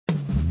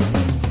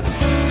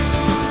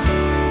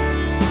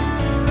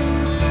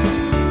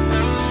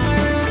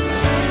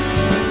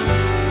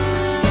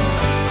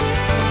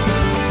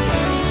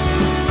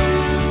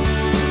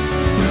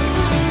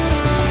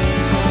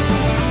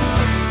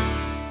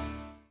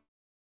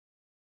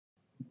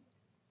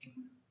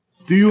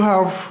Do you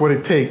have what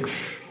it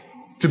takes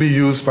to be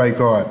used by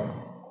God?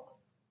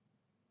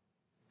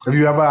 Have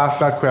you ever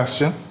asked that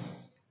question?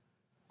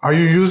 Are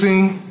you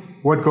using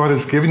what God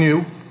has given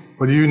you,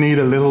 or do you need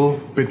a little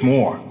bit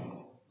more?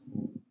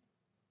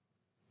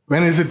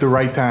 When is it the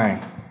right time?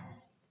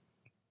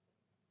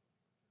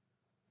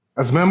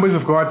 As members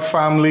of God's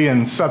family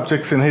and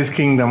subjects in His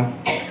kingdom,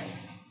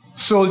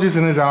 soldiers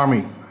in His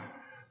army,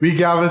 we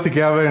gather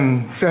together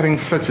in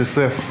settings such as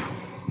this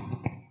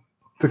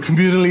to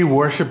communally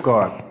worship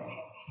God,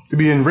 to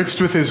be enriched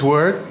with His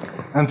Word,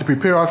 and to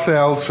prepare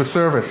ourselves for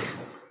service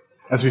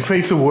as we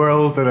face a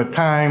world that at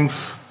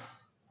times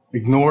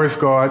ignores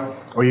God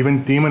or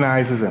even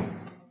demonizes Him.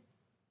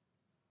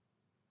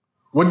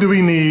 What do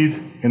we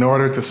need in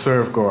order to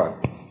serve God?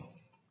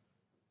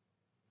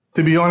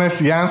 To be honest,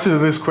 the answer to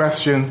this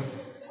question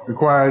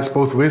requires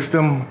both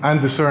wisdom and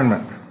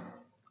discernment.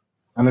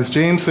 And as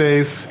James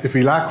says, if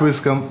we lack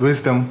wisdom,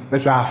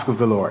 let's ask of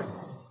the Lord.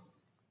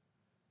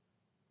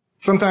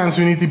 Sometimes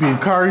we need to be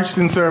encouraged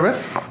in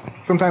service.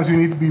 Sometimes we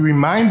need to be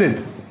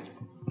reminded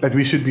that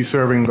we should be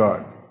serving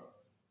God.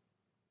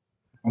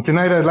 And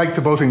tonight I'd like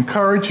to both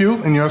encourage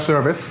you in your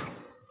service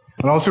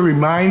and also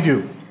remind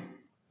you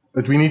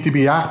that we need to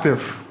be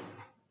active.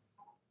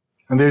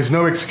 And there's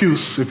no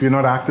excuse if you're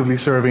not actively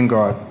serving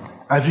God,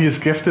 as He has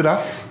gifted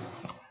us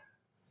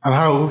and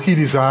how He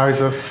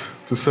desires us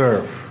to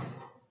serve.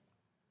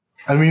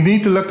 And we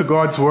need to look to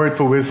God's Word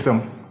for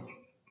wisdom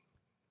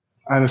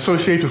and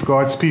associate with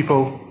God's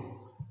people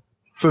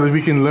so that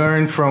we can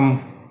learn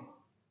from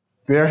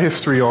their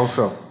history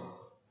also.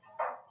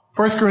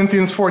 1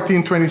 Corinthians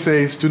 14:20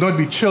 says, "Do not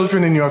be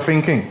children in your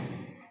thinking.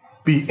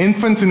 Be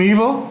infants in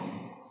evil,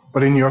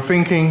 but in your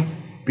thinking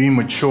be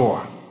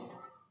mature."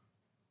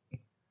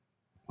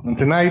 And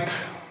tonight,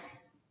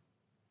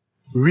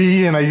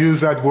 we, and I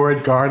use that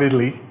word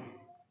guardedly,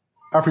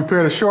 have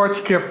prepared a short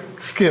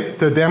skit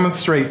to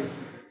demonstrate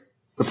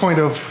the point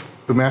of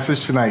the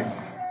message tonight.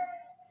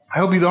 I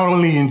hope you not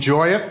only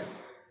enjoy it,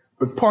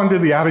 but ponder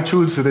the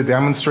attitudes that are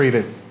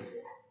demonstrated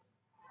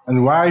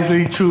and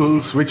wisely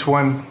choose which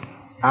one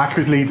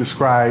accurately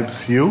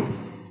describes you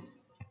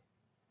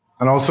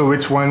and also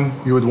which one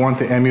you would want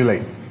to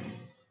emulate.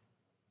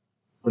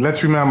 But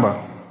let's remember,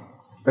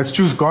 let's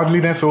choose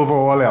godliness over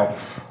all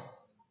else,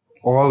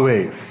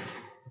 always.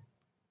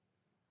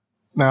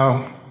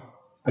 Now,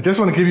 I just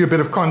want to give you a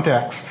bit of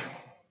context.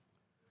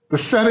 The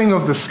setting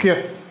of the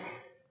skit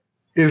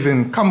is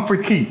in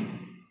Comfort Key,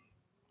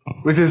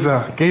 which is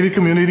a gated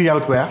community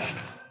out west.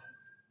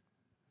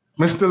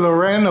 Mr.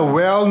 Loren, a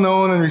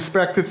well-known and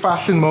respected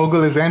fashion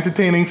mogul, is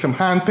entertaining some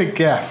hand-picked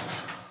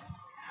guests.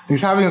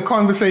 He's having a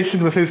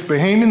conversation with his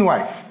Bahamian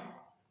wife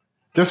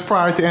just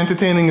prior to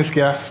entertaining his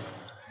guests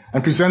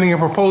and presenting a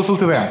proposal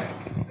to them.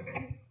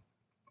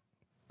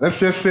 Let's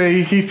just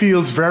say he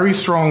feels very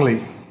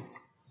strongly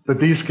that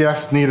these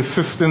guests need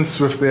assistance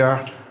with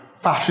their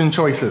fashion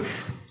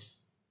choices,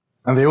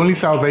 and the only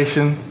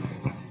salvation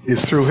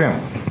is through him.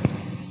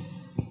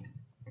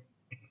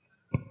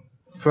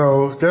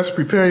 So just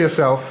prepare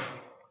yourself,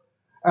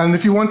 and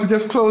if you want to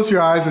just close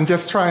your eyes and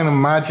just try and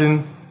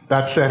imagine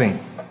that setting.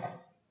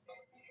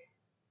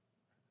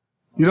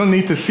 You don't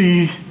need to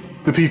see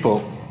the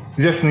people,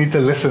 you just need to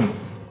listen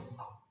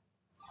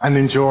and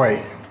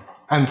enjoy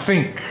and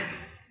think.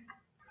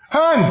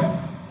 Hun,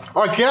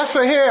 our guests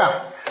are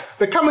here.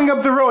 They're coming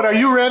up the road. Are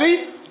you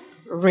ready?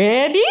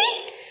 Ready?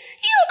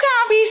 You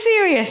can't be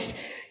serious.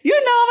 You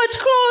know how much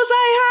clothes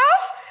I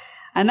have?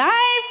 And I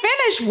ain't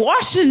finished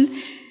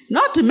washing,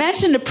 not to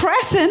mention the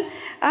pressing.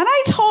 And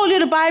I told you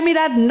to buy me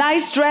that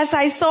nice dress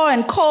I saw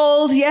in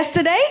Kohl's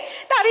yesterday.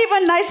 Not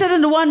even nicer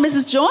than the one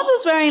Mrs. Jones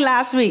was wearing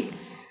last week.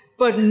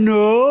 But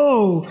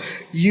no,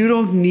 you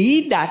don't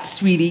need that,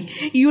 sweetie.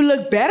 You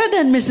look better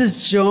than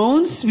Mrs.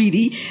 Jones,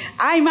 sweetie.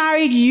 I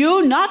married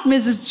you, not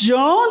Mrs.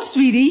 Jones,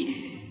 sweetie.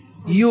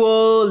 You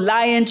old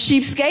lying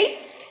cheapskate.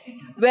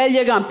 Well,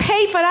 you're going to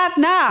pay for that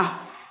now.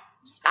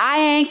 I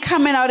ain't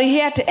coming out of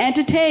here to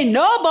entertain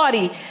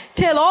nobody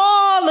till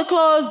all the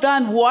clothes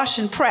done wash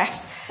and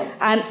press.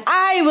 And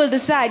I will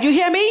decide. You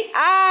hear me?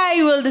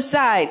 I will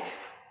decide.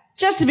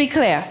 Just to be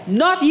clear,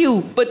 not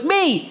you, but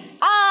me.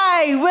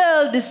 I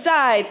will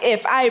decide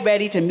if I'm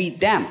ready to meet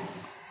them.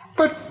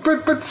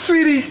 But,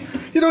 sweetie,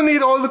 you don't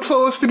need all the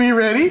clothes to be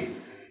ready.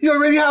 You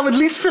already have at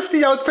least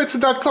 50 outfits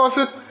in that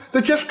closet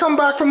that just come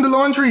back from the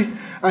laundry.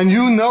 And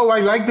you know I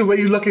like the way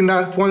you look in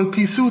that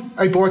one-piece suit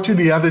I bought you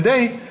the other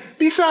day.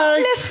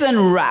 Besides...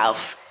 Listen,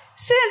 Ralph,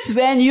 since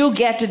when you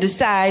get to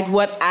decide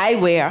what I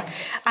wear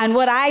and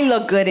what I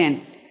look good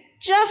in?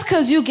 Just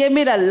because you give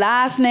me the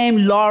last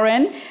name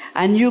Lauren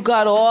and you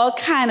got all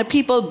kind of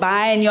people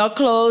buying your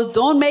clothes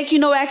don't make you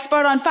no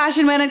expert on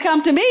fashion when it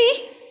come to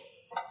me.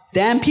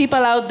 Them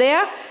people out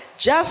there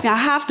just gonna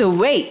have to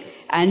wait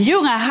and you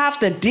gonna have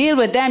to deal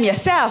with them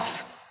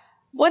yourself.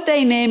 What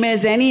their name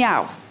is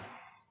anyhow?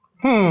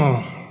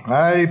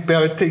 I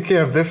better take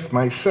care of this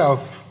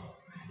myself.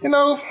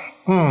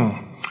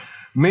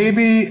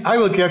 Maybe I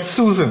will get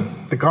Susan,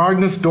 the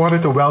gardener's daughter,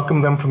 to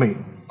welcome them for me.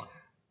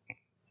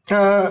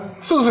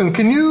 Susan,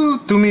 can you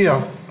do me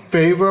a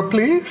favor,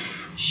 please?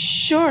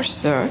 Sure,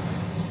 sir.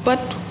 But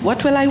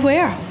what will I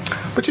wear?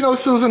 But you know,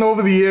 Susan,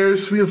 over the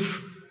years, we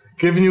have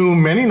given you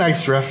many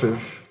nice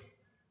dresses.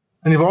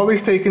 And you've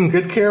always taken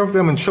good care of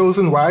them and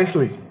chosen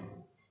wisely.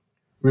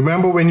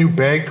 Remember when you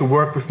begged to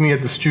work with me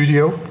at the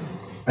studio?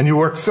 And you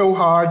worked so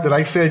hard that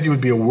I said you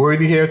would be a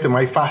worthy heir to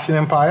my fashion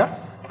empire?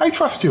 I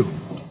trust you.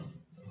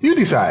 You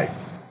decide.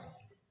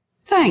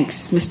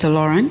 Thanks, Mr.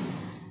 Lauren.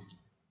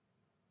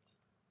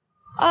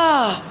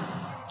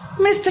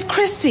 Mr.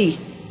 Christie,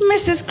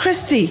 Mrs.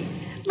 Christie,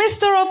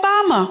 Mr.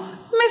 Obama,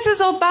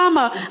 Mrs.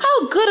 Obama,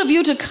 how good of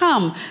you to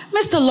come.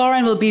 Mr.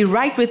 Lauren will be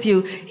right with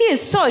you. He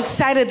is so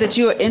excited that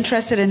you are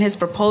interested in his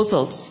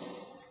proposals.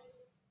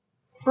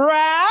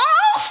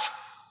 Ralph,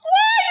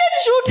 why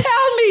didn't you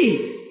tell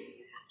me?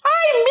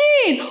 I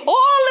mean,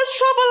 all this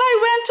trouble I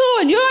went to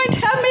and you ain't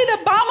tell me the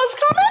bomber's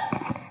coming?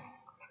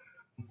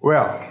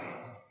 Well,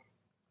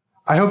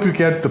 I hope you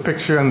get the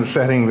picture and the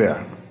setting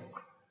there.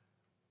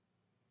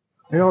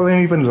 They all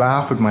didn't even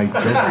laugh at my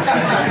jokes.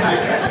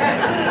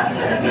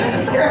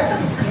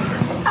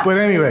 But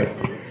anyway,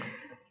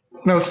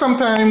 now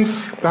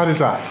sometimes that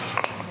is us.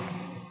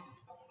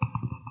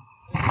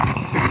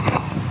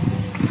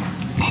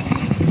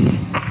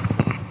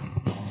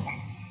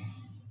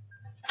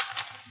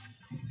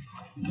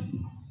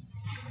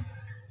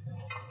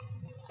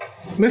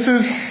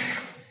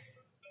 Mrs.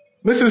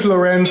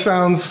 Loren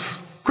sounds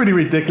pretty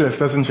ridiculous,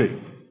 doesn't she?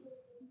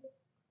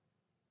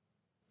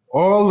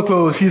 All the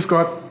clothes, she's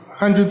got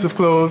hundreds of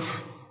clothes,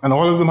 and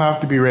all of them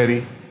have to be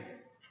ready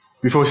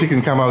before she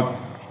can come out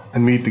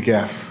and meet the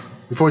guests,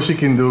 before she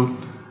can do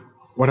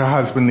what her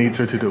husband needs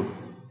her to do.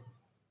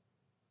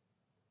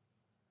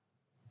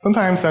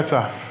 Sometimes that's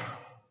us.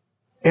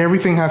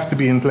 Everything has to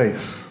be in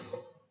place.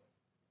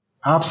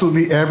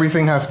 Absolutely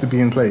everything has to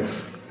be in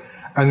place.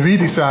 And we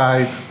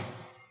decide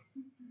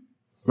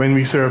when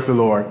we serve the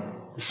Lord,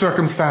 the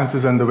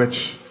circumstances under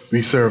which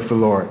we serve the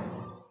Lord.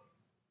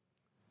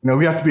 You know,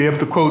 we have to be able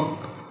to quote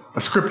a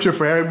scripture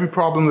for every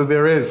problem that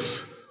there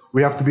is.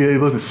 We have to be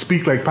able to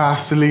speak like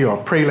Pastor Lee or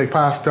pray like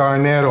Pastor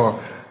Arnett or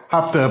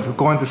have to have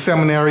gone to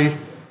seminary,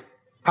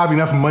 have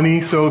enough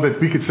money so that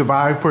we could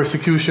survive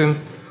persecution,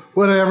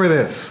 whatever it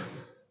is.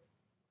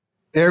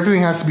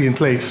 Everything has to be in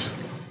place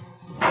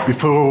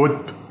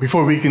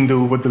before we can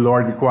do what the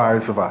Lord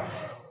requires of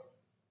us.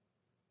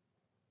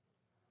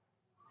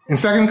 In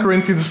 2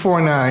 Corinthians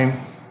 4:9,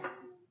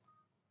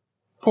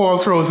 Paul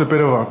throws a bit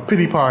of a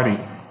pity party.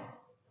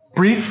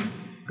 Brief,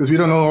 because we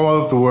don't know all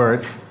of the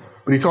words,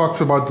 but he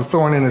talks about the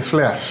thorn in his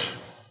flesh.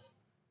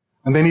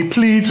 And then he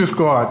pleads with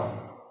God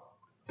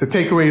to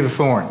take away the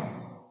thorn.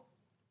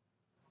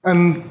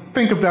 And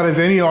think of that as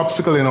any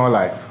obstacle in our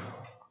life.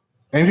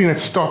 Anything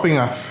that's stopping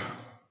us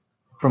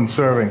from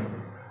serving,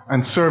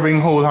 and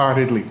serving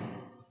wholeheartedly.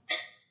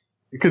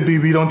 It could be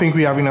we don't think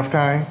we have enough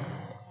time,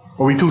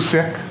 or we're too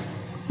sick,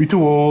 we're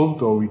too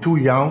old, or we're too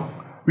young,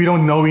 we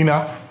don't know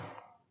enough.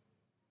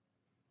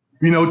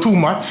 We know too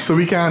much, so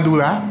we can't do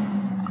that,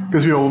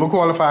 because we're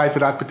overqualified for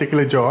that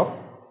particular job.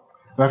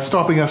 That's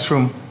stopping us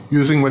from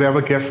using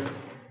whatever gift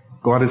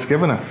God has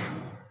given us.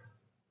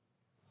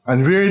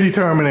 And we're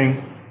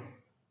determining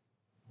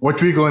which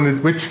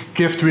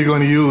gift we're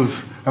going to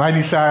use. And I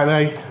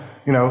decide,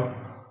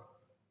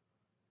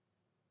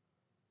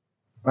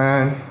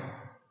 man,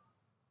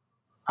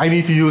 I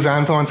need to use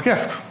Anton's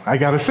gift. I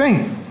got to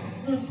sing.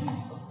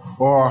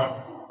 Or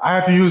I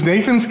have to use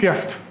Nathan's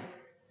gift.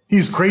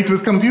 He's great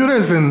with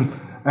computers and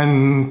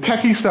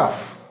techie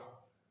stuff.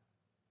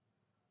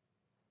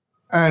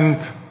 And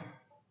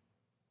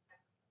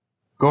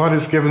God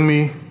has given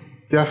me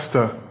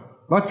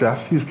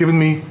He's given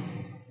me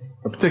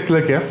a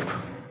particular gift.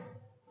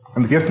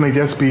 And the gift may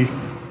just be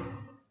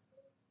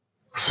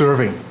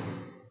serving.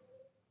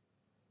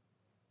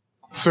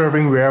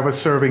 Serving wherever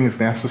serving is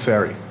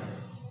necessary.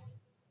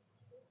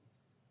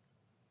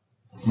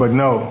 But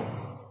no,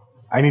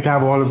 I need to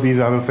have all of these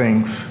other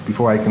things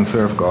before I can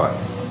serve God.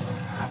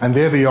 And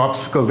they're the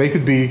obstacle. They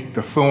could be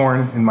the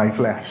thorn in my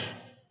flesh.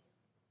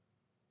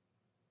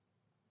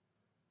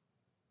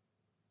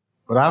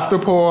 But after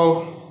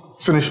Paul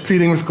is finished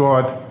pleading with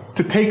God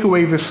to take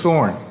away this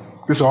thorn,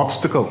 this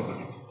obstacle,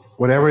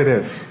 whatever it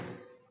is,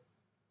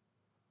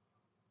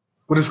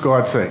 what does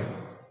God say?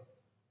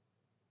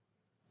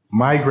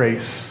 My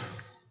grace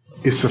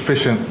is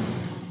sufficient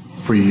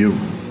for you.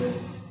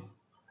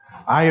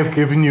 I have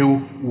given you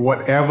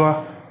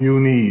whatever you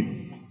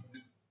need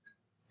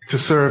to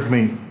serve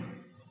me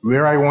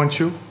where I want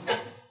you,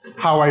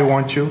 how I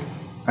want you,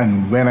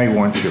 and when I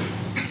want you.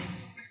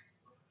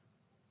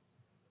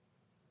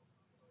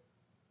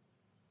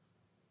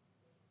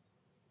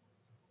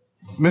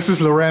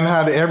 Mrs. Loren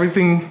had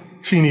everything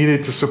she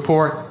needed to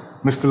support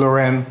Mr.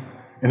 Loren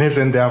in his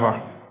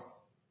endeavor.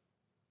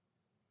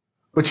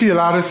 But she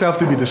allowed herself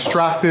to be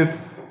distracted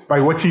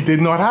by what she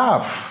did not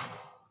have,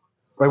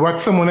 by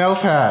what someone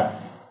else had,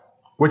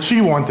 what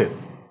she wanted.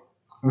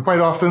 And quite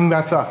often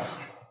that's us.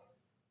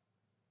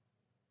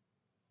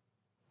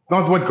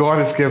 Not what God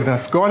has given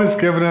us. God has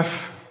given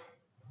us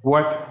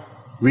what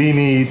we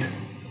need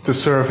to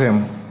serve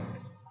Him.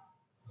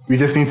 We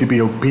just need to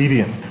be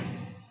obedient.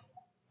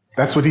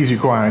 That's what he's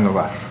requiring of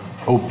us.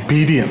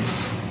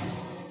 Obedience.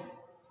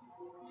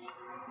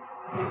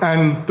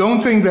 And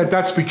don't think that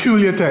that's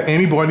peculiar to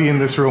anybody in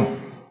this room.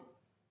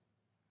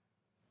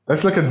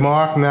 Let's look at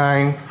Mark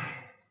 9,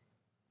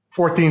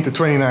 14 to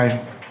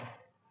 29.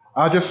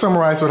 I'll just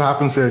summarize what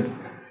happens there.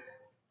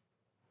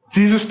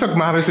 Jesus took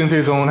matters into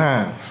his own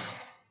hands.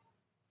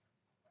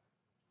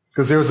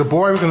 Because there was a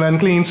boy with an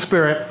unclean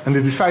spirit, and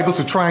the disciples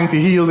were trying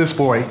to heal this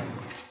boy,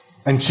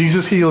 and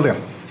Jesus healed him.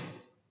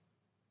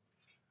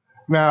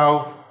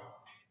 Now,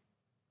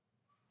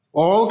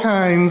 all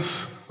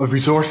kinds of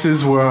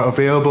resources were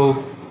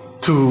available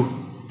to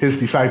his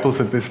disciples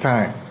at this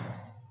time.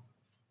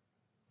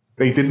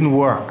 They didn't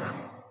work.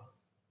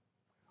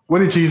 What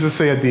did Jesus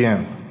say at the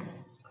end?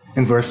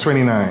 In verse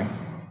 29.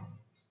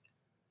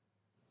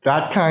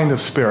 That kind of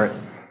spirit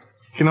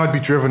cannot be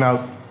driven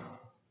out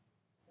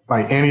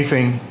by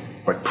anything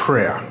but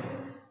prayer.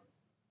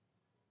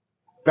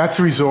 That's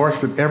a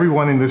resource that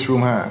everyone in this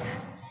room has.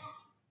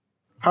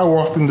 How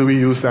often do we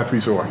use that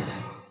resource?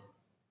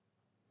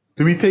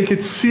 Do we take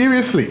it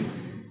seriously?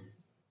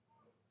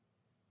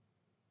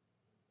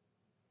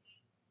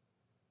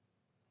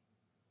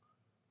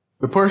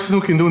 The person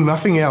who can do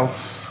nothing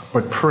else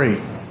but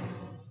pray,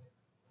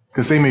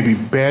 because they may be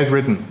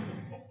bedridden,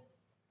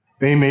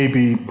 they may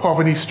be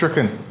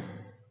poverty-stricken,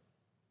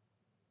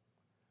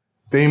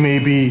 they may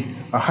be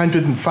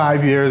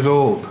 105 years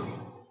old.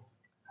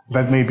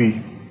 That may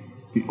be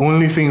the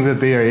only thing that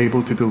they are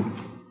able to do.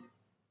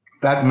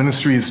 That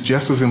ministry is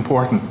just as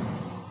important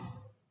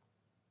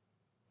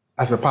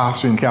as a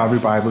pastor in Calvary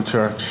Bible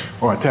Church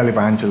or a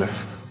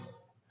televangelist,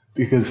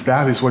 because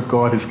that is what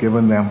God has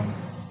given them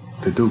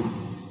to do.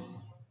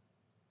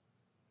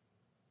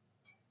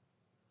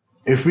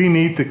 If we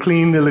need to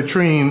clean the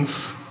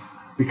latrines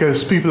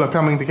because people are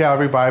coming to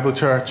Calvary Bible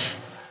Church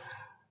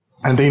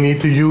and they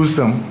need to use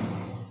them,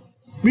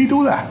 we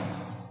do that.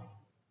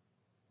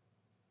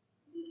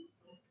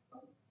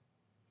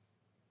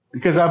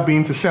 Because I've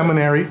been to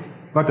seminary,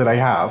 not that I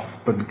have,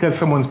 but because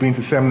someone's been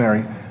to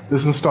seminary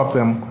doesn't stop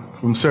them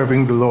from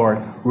serving the Lord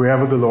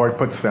wherever the Lord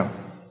puts them.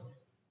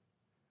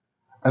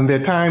 And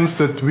there are times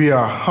that we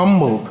are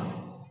humbled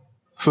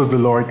so the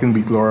Lord can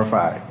be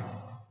glorified.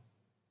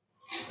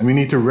 And we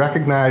need to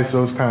recognize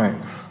those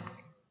times.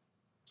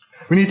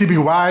 We need to be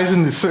wise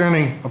and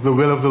discerning of the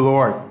will of the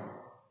Lord,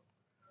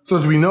 so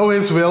that we know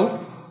his will,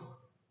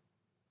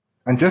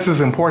 and just as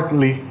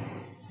importantly,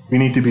 we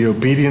need to be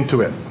obedient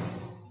to it.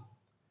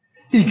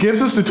 He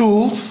gives us the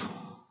tools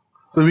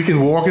so we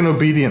can walk in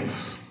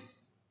obedience,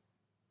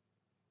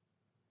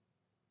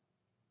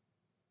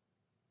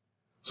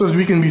 so that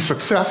we can be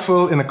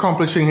successful in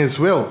accomplishing his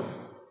will.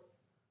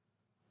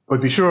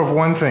 But be sure of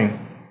one thing: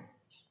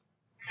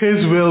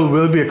 his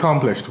will be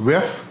accomplished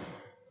with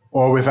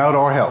or without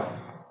our help.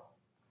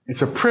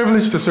 It's a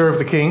privilege to serve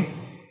the King.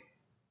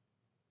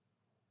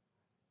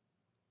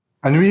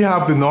 And we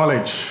have the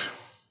knowledge,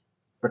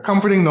 the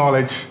comforting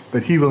knowledge,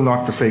 that he will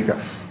not forsake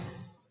us.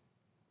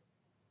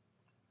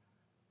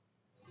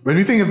 When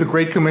we think of the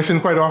Great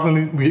Commission, quite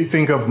often we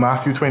think of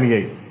Matthew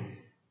 28.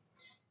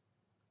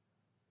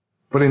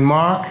 But in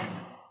Mark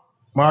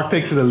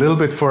takes it a little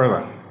bit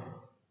further.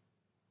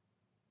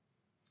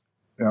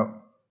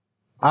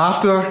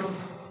 After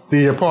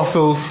the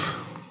apostles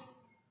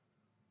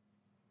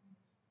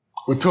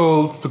were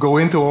told to go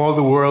into all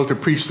the world to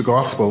preach the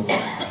gospel,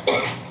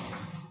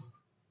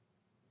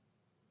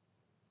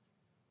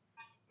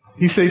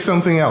 he says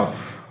something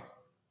else.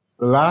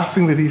 The last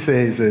thing that he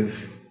says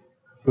is,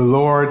 the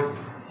Lord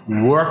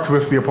worked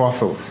with the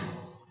apostles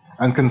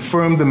and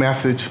confirmed the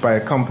message by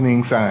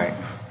accompanying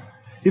signs.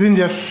 He didn't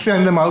just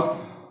send them out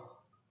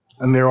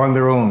and they're on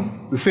their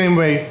own. The same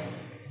way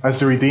as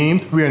the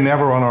redeemed, we are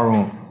never on our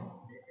own.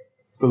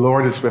 The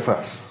Lord is with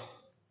us.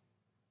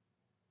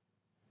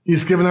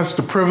 He's given us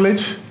the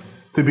privilege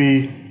to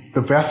be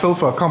the vessel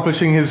for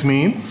accomplishing his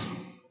means,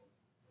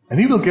 and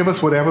he will give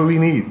us whatever we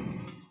need.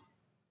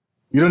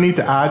 We don't need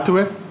to add to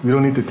it. We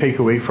don't need to take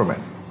away from it.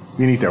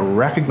 We need to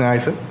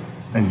recognize it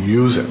and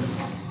use it.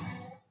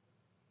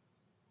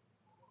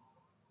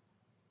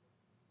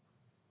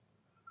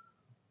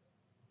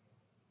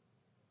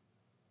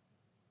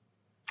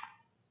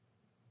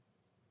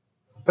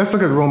 Let's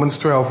look at Romans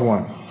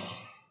 12:1.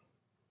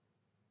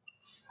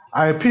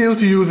 I appeal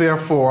to you,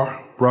 therefore,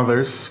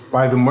 brothers,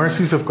 by the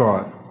mercies of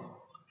God,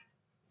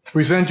 to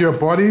present your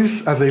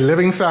bodies as a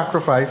living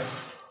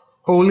sacrifice,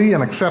 holy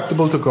and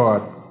acceptable to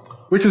God,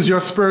 which is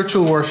your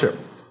spiritual worship.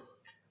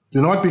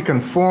 Do not be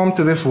conformed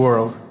to this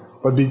world,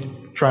 but be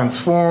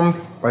transformed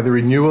by the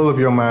renewal of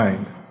your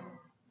mind,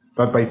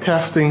 that by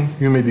testing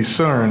you may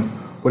discern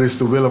what is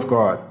the will of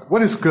God,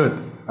 what is good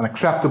and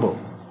acceptable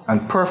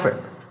and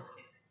perfect.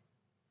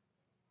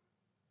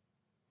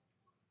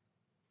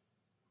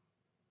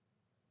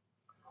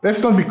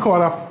 Let's not be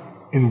caught up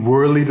in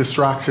worldly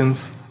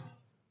distractions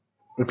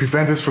that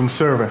prevent us from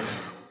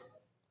service,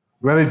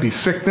 whether it be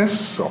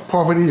sickness or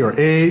poverty or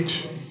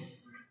age.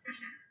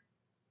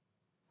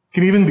 It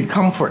can even be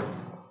comfort.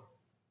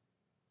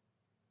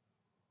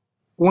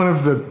 One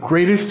of the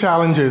greatest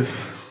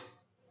challenges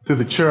to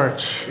the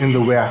church in the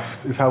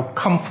West is how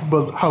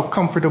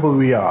comfortable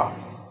we are.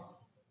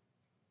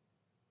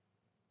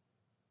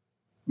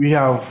 We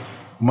have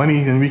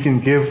money and we can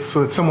give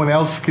so that someone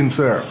else can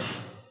serve.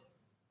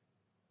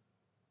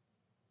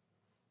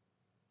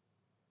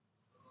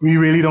 We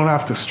really don't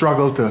have to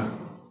struggle to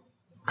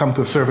come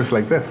to a service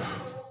like this.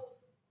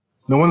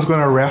 No one's going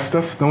to arrest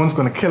us. No one's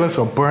going to kill us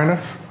or burn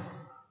us.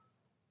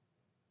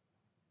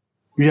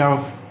 We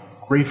have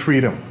great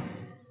freedom.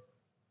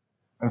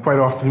 And quite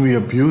often we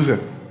abuse it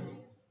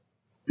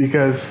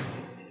because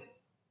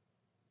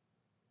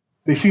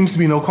there seems to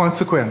be no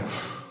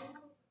consequence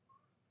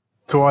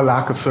to our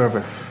lack of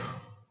service.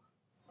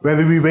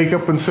 Whether we wake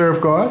up and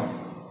serve God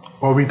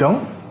or we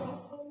don't,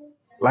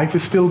 life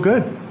is still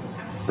good,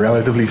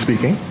 relatively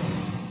speaking.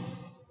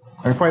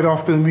 And quite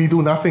often we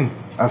do nothing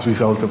as a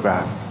result of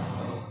that.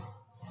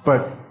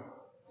 But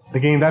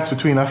again, that's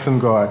between us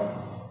and God.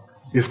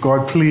 Is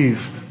God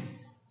pleased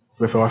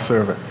with our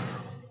service?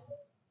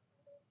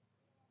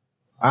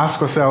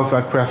 Ask ourselves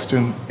that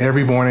question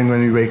every morning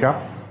when we wake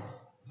up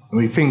and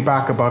we think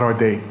back about our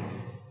day.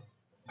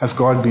 Has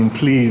God been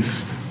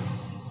pleased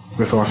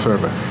with our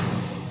service?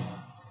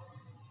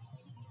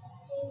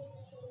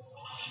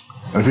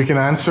 And if we can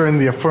answer in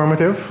the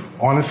affirmative,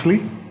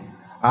 honestly,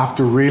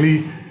 after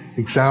really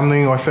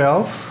examining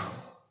ourselves,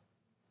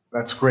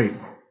 that's great.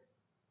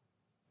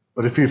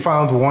 But if we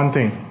found one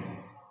thing,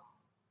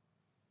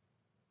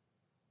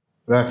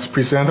 that's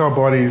present our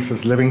bodies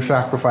as living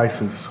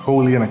sacrifices,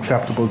 holy and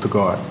acceptable to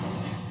God.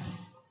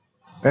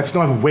 Let's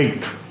not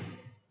wait.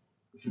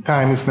 The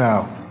time is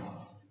now.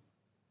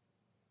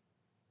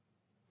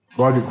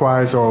 God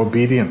requires our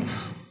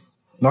obedience,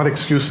 not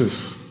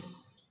excuses.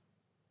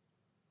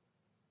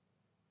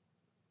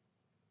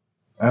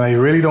 And I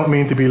really don't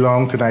mean to be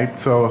long tonight,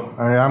 so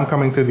I am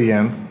coming to the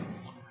end.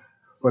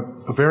 But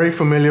a very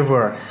familiar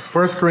verse,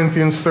 1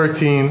 Corinthians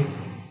 13,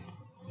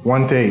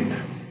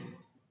 1-8.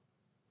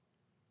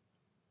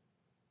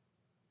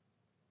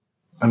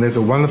 And there's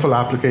a wonderful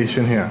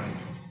application here.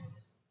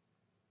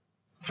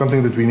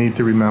 Something that we need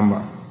to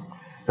remember.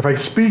 If I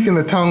speak in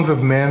the tongues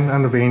of men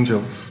and of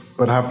angels,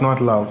 but have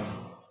not love,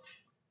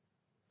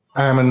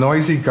 I am a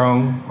noisy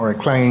gong or a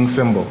clanging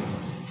cymbal.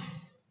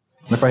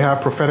 And if I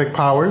have prophetic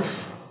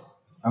powers,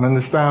 and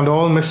understand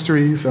all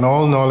mysteries and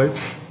all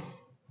knowledge,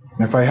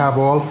 and if I have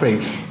all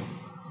faith,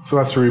 so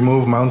as to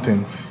remove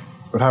mountains,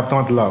 but have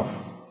not love,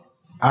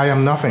 I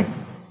am nothing.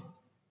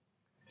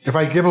 If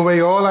I give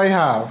away all I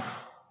have,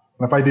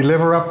 and if I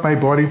deliver up my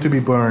body to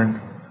be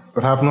burned,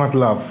 but have not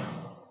love,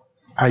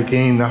 I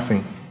gain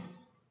nothing.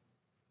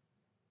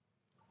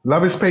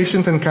 Love is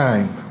patient and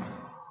kind.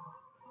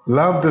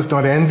 Love does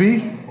not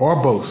envy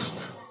or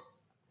boast.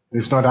 It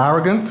is not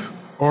arrogant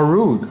or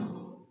rude.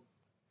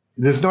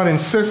 It does not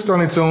insist on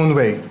its own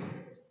way.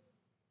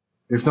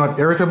 It is not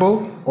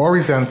irritable or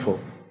resentful.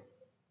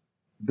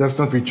 It does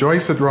not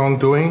rejoice at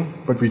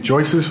wrongdoing, but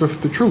rejoices with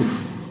the truth.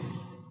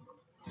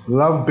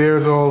 Love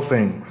bears all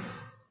things,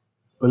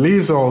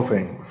 believes all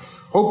things,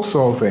 hopes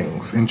all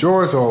things,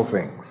 endures all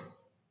things.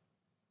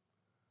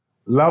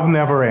 Love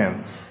never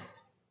ends.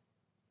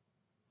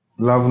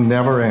 Love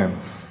never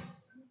ends.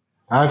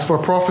 As for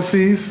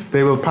prophecies,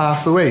 they will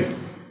pass away.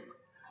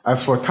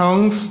 As for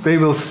tongues, they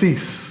will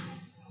cease.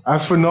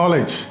 As for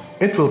knowledge,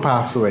 it will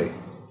pass away.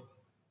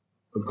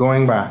 But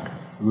going back,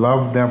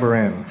 love never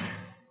ends.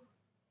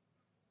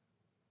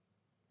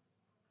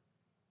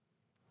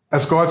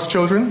 As God's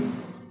children,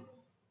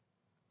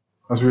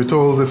 as we were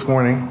told this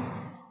morning,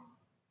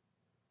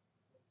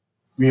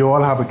 we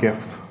all have a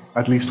gift,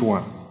 at least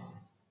one.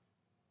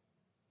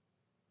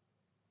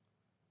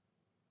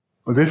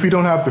 But if we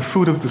don't have the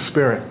fruit of the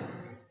Spirit,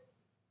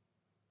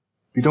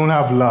 we don't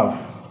have love,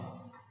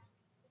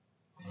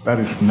 that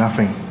is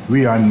nothing.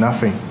 We are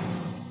nothing.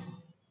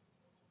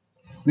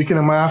 We can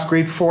amass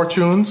great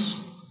fortunes.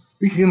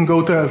 We can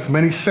go to as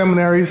many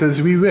seminaries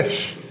as we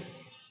wish,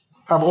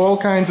 have all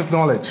kinds of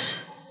knowledge,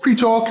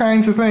 preach all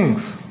kinds of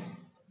things.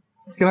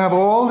 We can have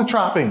all the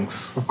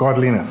trappings of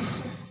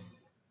godliness.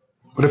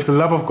 But if the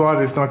love of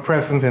God is not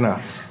present in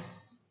us,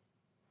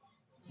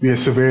 we are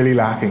severely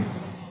lacking.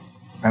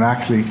 And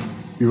actually,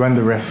 we run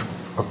the risk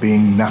of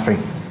being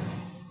nothing.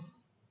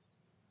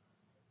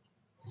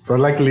 So I'd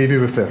like to leave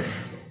you with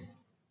this.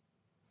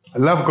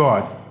 Love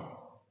God.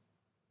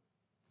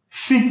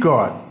 Seek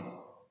God.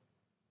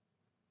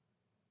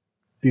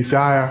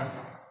 Desire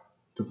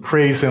to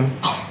praise Him,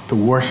 to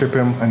worship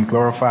Him, and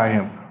glorify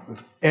Him with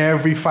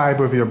every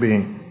fiber of your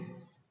being.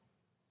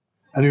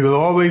 And we will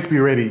always be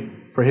ready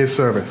for His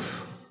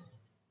service.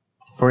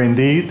 For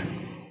indeed,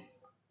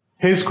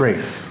 His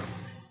grace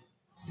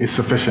is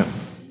sufficient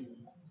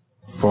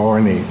for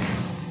our needs.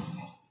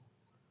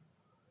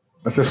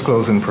 Let's just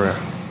close in prayer.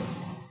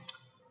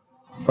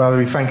 Father,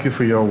 we thank you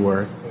for your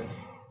word.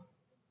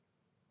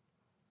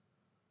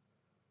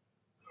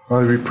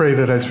 Father, we pray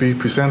that as we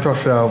present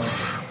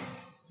ourselves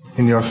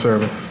in your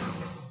service,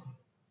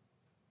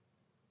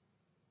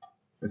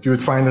 that you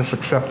would find us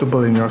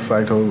acceptable in your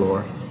sight, O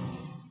Lord.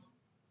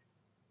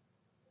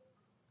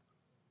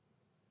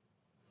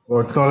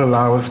 Lord, don't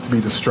allow us to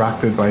be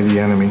distracted by the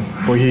enemy,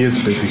 for he is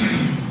busy.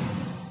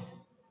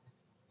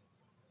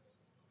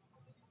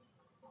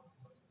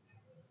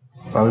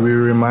 Father, we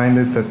are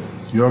reminded that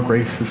your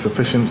grace is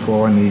sufficient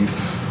for our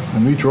needs,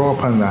 and we draw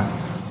upon that.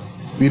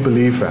 We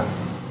believe that.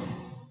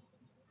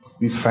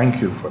 We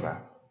thank you for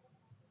that.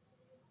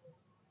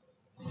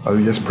 Father,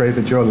 we just pray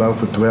that your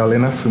love would dwell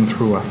in us and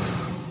through us.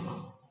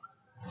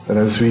 That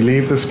as we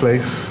leave this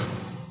place,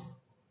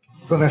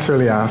 we don't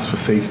necessarily ask for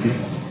safety.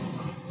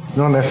 We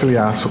don't necessarily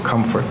ask for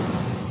comfort.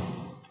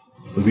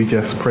 But we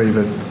just pray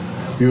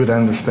that we would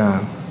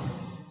understand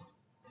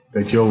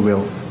that your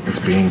will is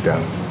being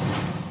done.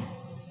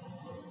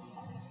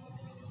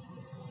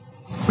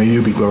 May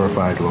you be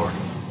glorified, Lord.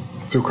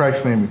 Through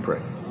Christ's name we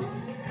pray.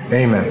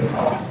 Amen.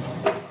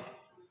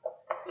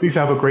 Please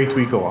have a great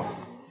week off.